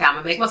was like, okay, I'm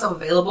going to make myself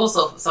available.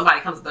 So if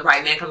somebody comes, the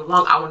right man comes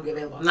along, I want to be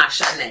available. I'm not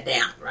shutting that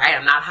down, right?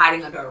 I'm not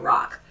hiding under a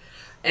rock.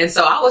 And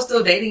so I was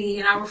still dating. He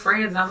and I were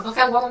friends. And I was like,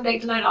 okay, I'm going on a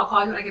date tonight. I'll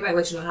call you when I get back,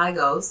 let you know how it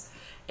goes.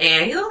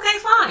 And he's okay,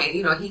 fine.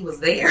 You know, he was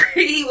there.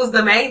 He was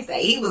the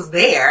mainstay. He was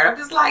there. I'm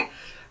just like,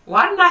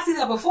 why didn't I see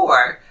that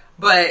before?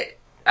 But,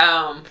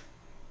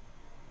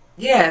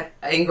 yeah,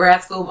 in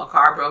grad school, my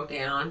car broke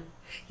down.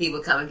 He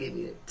would come and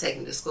take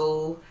me to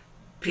school,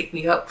 pick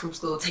me up from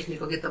school, take me to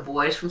go get the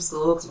boys from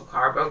school because my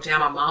car broke down.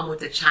 My mom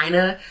went to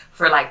China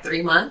for like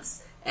 3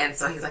 months. And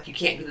so he's like, you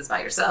can't do this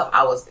by yourself.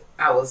 I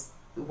was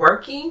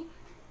working,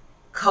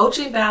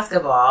 coaching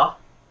basketball,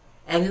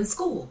 and in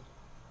school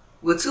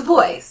with 2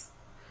 boys.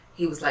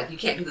 He was like, you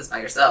can't do this by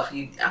yourself.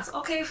 I was like,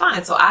 okay,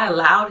 fine. So I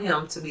allowed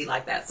him to be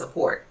like that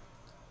support.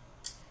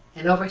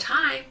 And over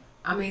time,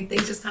 I mean,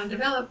 things just kind of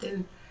developed.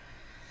 And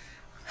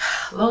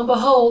lo and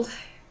behold,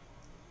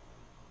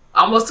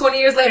 almost 20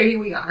 years later, here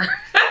we are.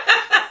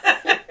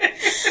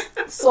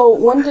 So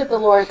when did the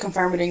Lord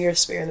confirm it in your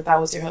spirit that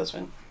was your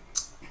husband?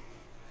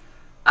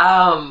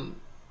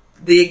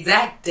 The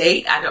exact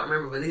date, I don't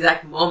remember, but the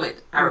exact moment,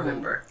 I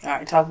remember. All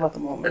right, talk about the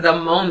moment. The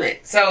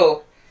moment.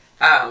 So,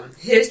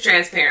 his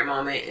transparent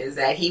moment is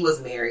that he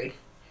was married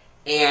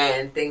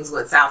and things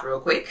went south real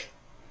quick,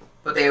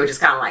 but they were just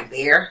kind of like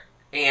there.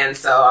 And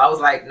so I was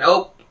like,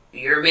 nope,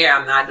 you're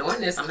married. I'm not doing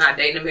this. I'm not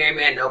dating a married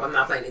man. Nope, I'm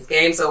not playing this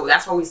game. So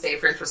that's why we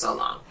stayed friends for so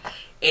long.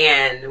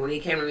 And when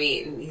he came to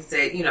me and he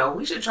said, you know,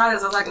 we should try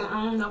this. I was like,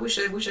 no, we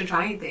shouldn't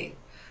try anything.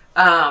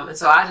 And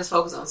so I just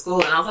focused on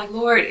school. And I was like,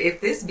 Lord, if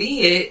this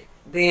be it,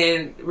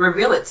 then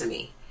reveal it to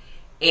me.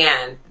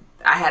 And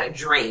I had a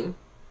dream.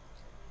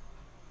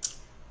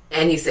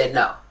 And he said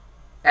no.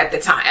 At the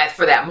time,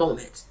 for that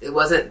moment. It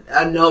wasn't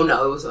a no.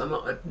 It was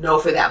a no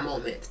for that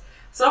moment.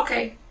 So,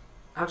 okay.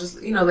 I'll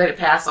just, let it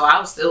pass. So I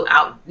was still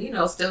out,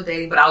 still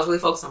dating. But I was really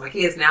focused on my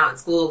kids now in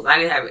school. Because I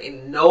didn't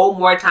have no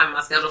more time in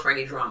my schedule for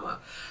any drama.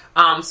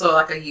 So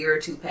like a year or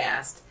 2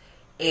 passed.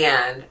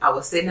 And I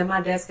was sitting at my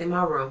desk in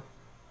my room.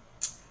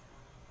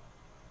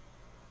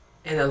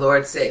 And the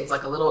Lord said, it was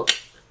like a little,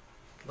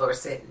 Lord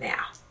said,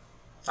 now.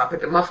 So I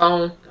picked up my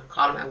phone. I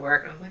called him at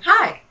work. And I was like,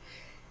 hi.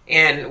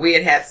 And we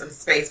had some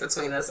space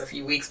between us, a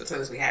few weeks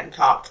between us. We hadn't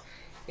talked.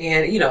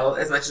 And,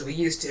 as much as we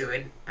used to.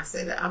 And I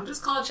said, I'm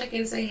just calling to check in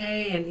and say,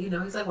 hey. And,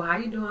 he's like, well, how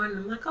you doing? And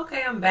I'm like,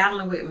 okay, I'm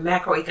battling with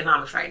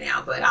macroeconomics right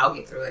now, but I'll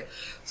get through it.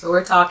 So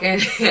we're talking.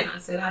 And I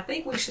said, I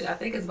think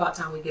it's about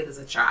time we give this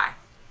a try.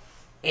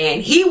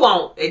 And he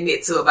won't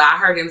admit to it, but I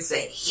heard him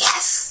say,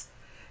 yes.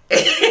 And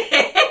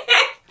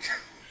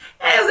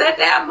it was at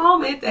that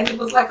moment that it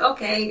was like,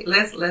 okay,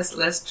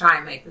 let's try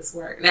and make this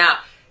work. Now,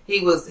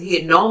 he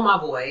had known my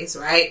boys,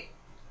 right?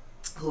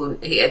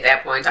 At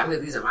that point in time,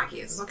 these are my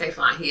kids. It's okay,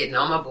 fine. He had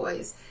known my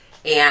boys.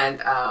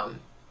 And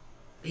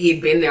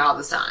he'd been there all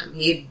this time.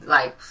 He'd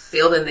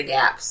filled in the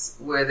gaps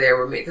where there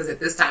were, because at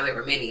this time there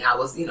were many. I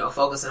was,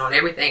 focusing on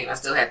everything. And I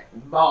still had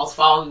balls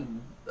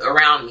falling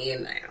around me.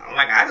 And I'm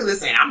like,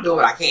 I'm doing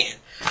what I can.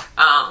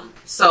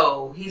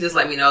 So he just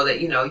let me know that,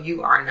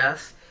 you are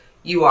enough.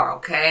 You are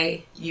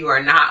okay. You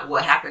are not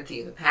what happened to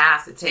you in the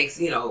past. It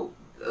takes, a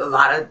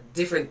lot of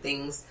different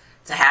things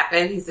to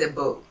happen. He said,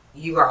 but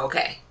you are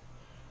okay.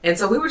 And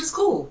so we were just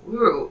cool.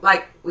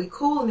 We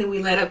cool, and then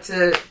we led up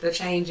to the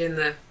change in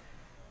the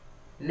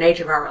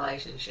nature of our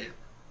relationship.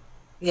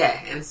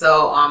 Yeah, and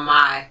so on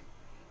my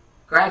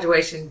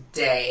graduation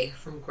day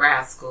from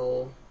grad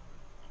school,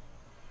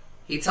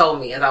 he told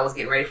me as I was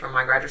getting ready for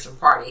my graduation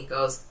party, he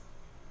goes,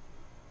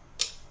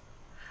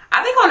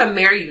 I think I want to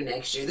marry you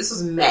next year. This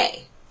was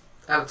May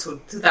of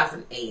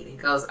 2008. He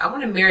goes, I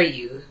want to marry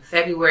you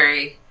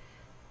February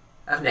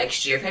of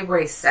next year,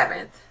 February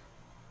 7th.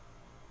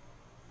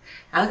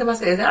 I look at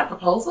myself, is that a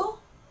proposal?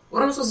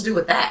 What am I supposed to do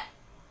with that?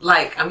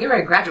 Like, I'm getting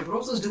ready to graduate, what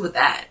am I supposed to do with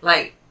that?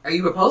 Like, are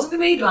you proposing to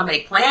me? Do I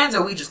make plans?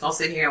 Or are we just going to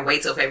sit here and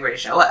wait till February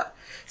to show up?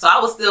 So I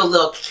was still a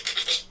little,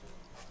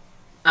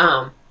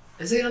 I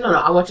said, no,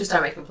 I want you to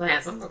start making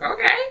plans. I'm like,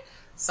 okay.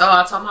 So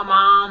I told my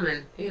mom,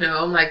 and,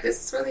 I'm like,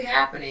 this is really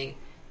happening.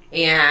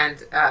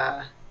 And,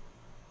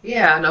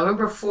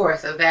 November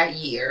 4th of that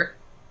year,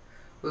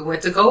 we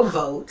went to go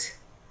vote.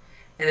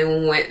 And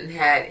then we went and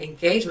had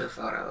engagement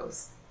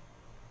photos.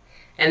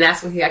 And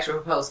that's when he actually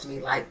proposed to me,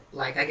 like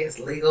I guess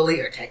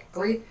legally or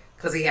technically,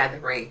 because he had the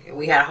ring. And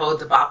we had a whole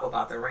debacle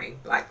about the ring,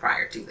 like,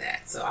 prior to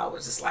that. So I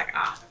was just like,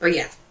 But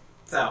yeah,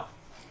 so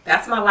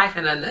that's my life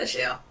in a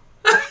nutshell.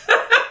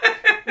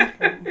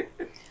 Okay.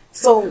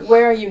 So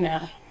where are you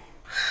now?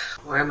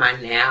 Where am I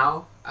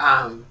now?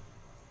 I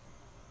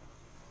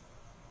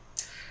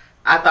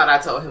thought I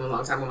told him a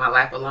long time ago my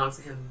life belongs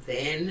to him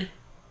then.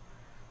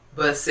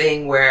 But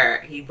seeing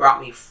where he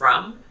brought me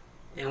from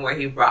and where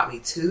he brought me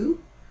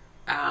to,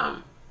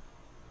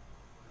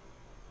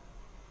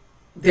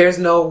 there's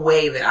no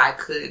way that I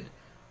could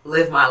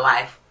live my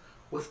life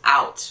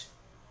without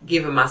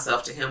giving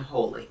myself to him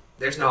wholly.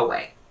 There's no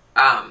way.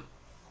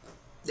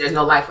 There's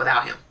no life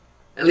without him.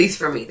 At least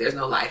for me, there's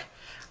no life.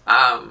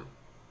 I'm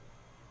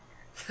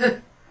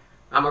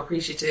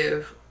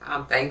appreciative.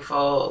 I'm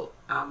thankful.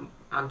 I'm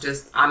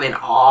in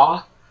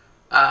awe.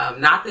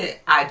 Not that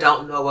I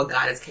don't know what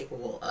God is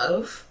capable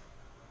of,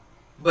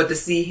 but to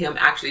see him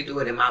actually do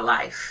it in my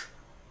life,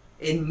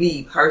 in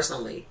me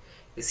personally,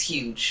 is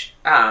huge.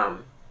 I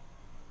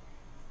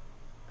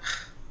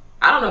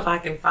don't know if I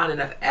can find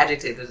enough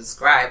adjective to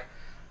describe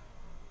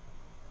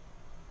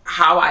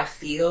how I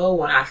feel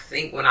when I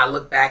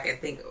look back and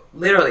think,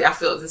 literally, I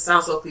feel, this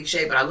sounds so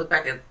cliche, but I look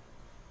back at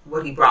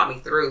what he brought me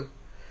through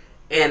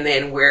and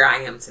then where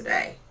I am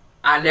today.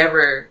 I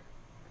know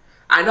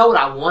what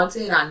I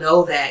wanted. I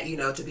know that,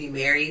 to be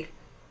married,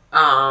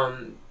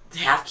 to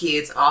have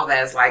kids, all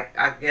that is like,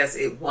 I guess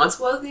it once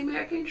was the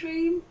American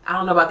dream. I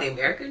don't know about the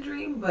American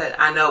dream, but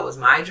I know it was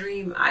my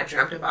dream. I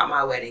dreamt about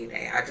my wedding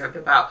day. I dreamt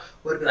about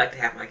what it'd be like to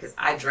have my kids.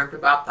 I dreamt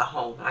about the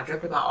home. I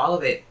dreamt about all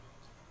of it.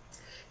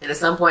 And at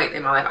some point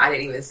in my life, I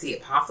didn't even see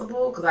it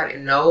possible because I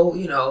didn't know,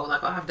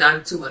 I've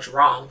done too much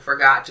wrong for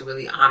God to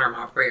really honor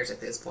my prayers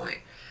at this point.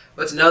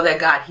 But to know that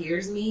God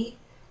hears me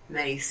and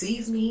that he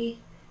sees me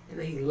and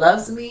that he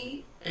loves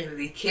me and that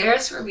he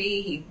cares for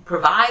me, he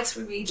provides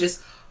for me,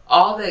 just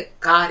all that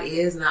God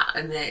is,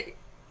 and that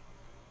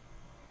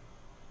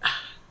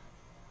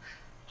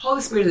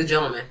Holy Spirit is a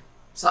gentleman.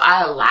 So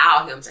I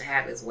allow him to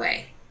have his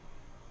way.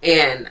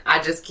 And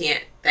I just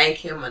can't thank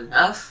him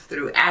enough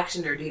through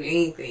action or doing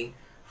anything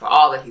for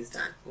all that he's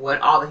done,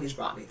 all that he's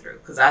brought me through.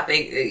 Because I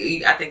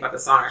think about the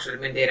song, I should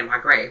have been dead in my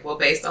grave. Well,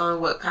 based on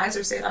what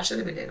Kaiser said, I should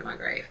have been dead in my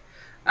grave.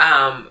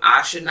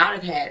 I should not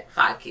have had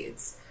 5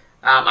 kids.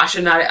 I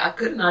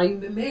could not even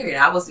been married.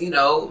 I was,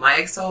 my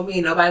ex told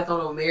me, nobody's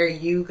going to marry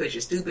you because you're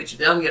stupid,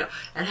 you're dumb,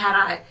 And had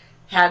I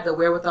had the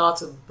wherewithal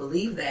to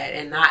believe that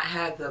and not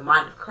have the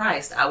mind of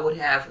Christ, I would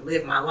have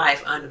lived my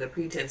life under the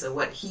pretense of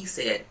what he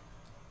said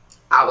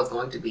I was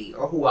going to be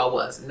or who I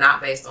was,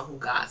 not based on who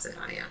God said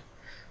I am.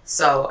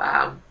 So,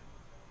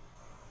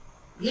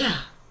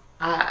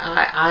 and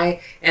I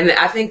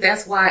think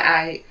that's why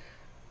I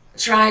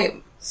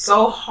try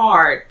so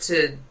hard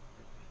to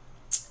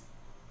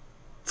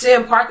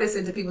impart this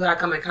into people that I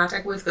come in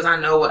contact with, because I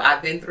know what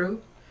I've been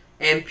through,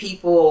 and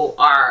people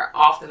are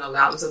often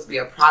allowed themselves to be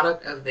a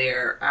product of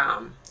their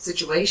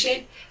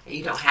situation, and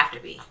you don't have to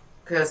be,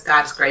 because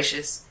God is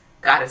gracious,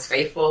 God is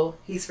faithful,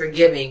 he's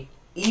forgiving,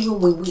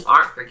 even when we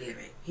aren't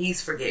forgiving.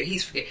 He's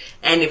forgiving.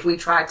 And if we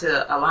try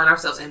to align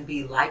ourselves and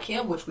be like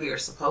him, which we are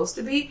supposed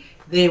to be,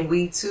 then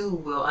we too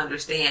will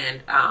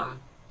understand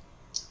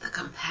the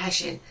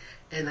compassion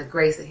and the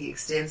grace that he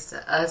extends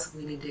to us,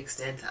 we need to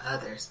extend to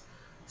others.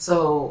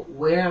 So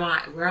where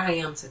I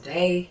am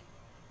today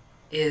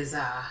is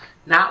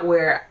not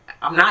where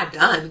I'm not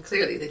done.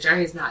 Clearly, the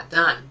journey's not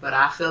done, but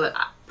I feel that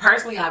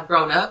personally I've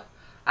grown up,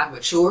 I've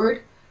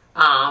matured,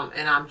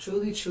 and I'm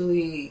truly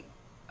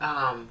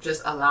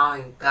just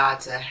allowing God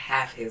to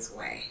have his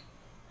way.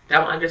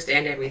 Don't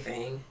understand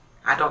everything.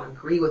 I don't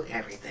agree with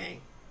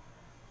everything,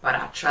 but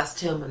I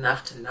trust him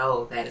enough to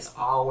know that it's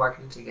all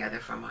working together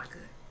for my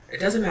good. It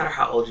doesn't matter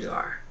how old you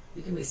are.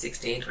 You can be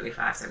 16,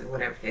 25, 70,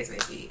 whatever the case may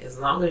be. As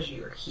long as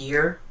you're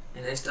here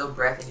and there's still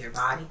breath in your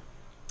body,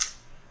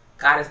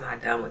 God is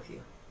not done with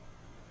you.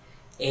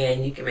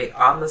 And you can make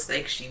all the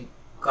mistakes you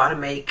gotta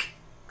make,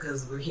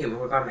 because we're human.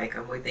 We're gonna make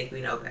them. We think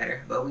we know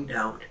better, but we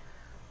don't.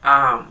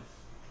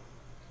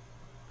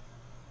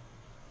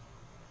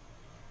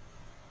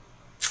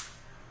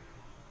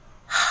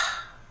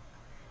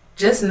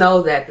 just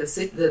know that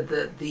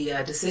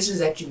the decisions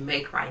that you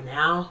make right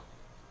now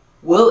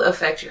will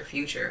affect your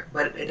future,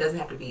 but it doesn't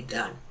have to be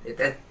done.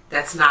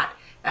 That's not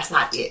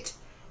it.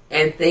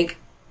 And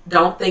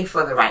don't think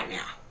for the right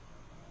now.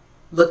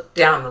 Look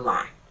down the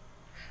line.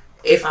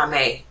 If I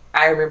may,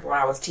 I remember when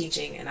I was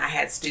teaching and I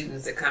had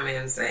students that come in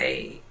and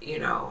say,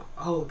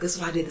 oh, this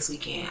is what I did this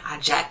weekend. I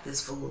jacked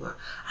this fool, or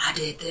I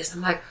did this.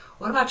 I'm like,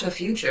 what about your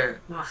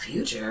future? My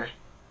future?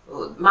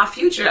 My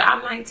future,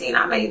 I'm 19.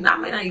 I may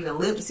not even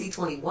live to see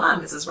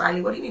 21, Mrs.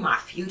 Riley. What do you mean my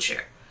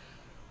future?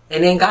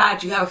 And in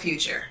God, you have a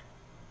future.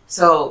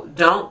 So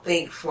don't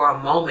think for a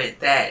moment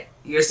that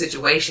your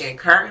situation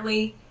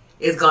currently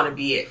is going to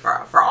be it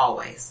for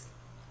always.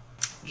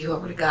 Give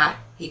over to God.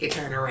 He can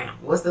turn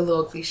around. What's the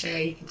little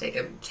cliche? You can take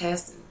a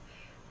test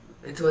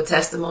into a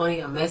testimony,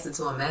 a mess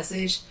into a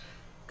message.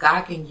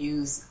 God can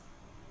use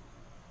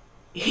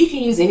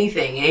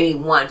anything and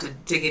anyone to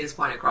get his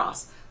point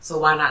across. So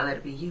why not let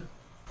it be you?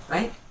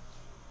 Right?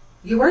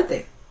 You're worth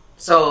it.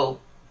 So,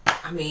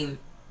 I mean,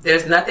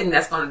 there's nothing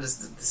that's going to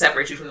just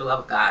separate you from the love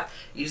of God.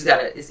 You just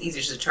it's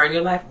easier to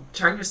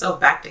turn yourself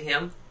back to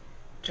him,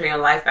 turn your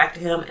life back to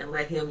him, and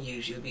let him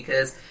use you.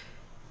 Because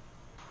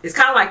it's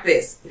kind of like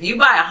this. If you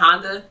buy a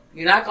Honda,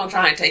 you're not going to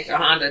try and take your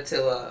Honda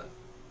to a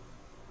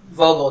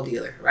Volvo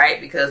dealer, right?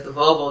 Because the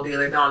Volvo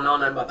dealer don't know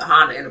nothing about the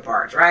Honda inner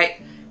parts,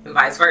 right? And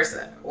vice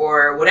versa.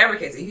 Or whatever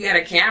case. If you had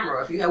a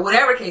camera, if you had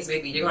whatever case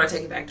may be, you're going to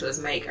take it back to its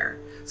maker.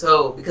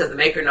 So, because the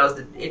maker knows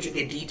the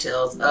intricate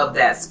details of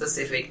that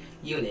specific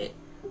unit.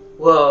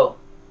 Well,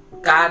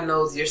 God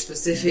knows your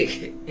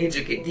specific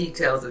intricate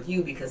details of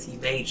you because he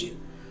made you.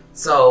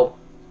 So,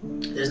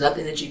 there's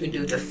nothing that you can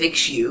do to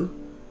fix you,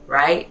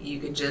 right? You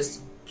can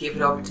just give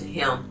it over to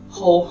him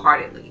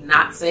wholeheartedly.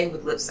 Not saying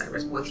with lip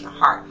service, with your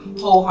heart.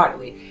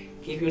 Wholeheartedly.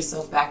 Give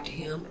yourself back to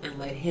him and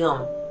let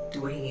him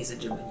do what he needs to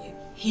do in you.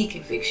 He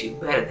can fix you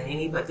better than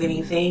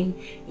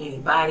anything,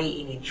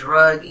 anybody, any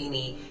drug,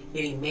 any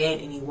man,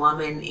 any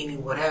woman, any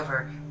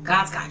whatever.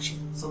 God's got you.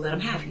 So let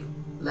him have you.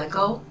 Let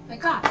go, let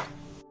God.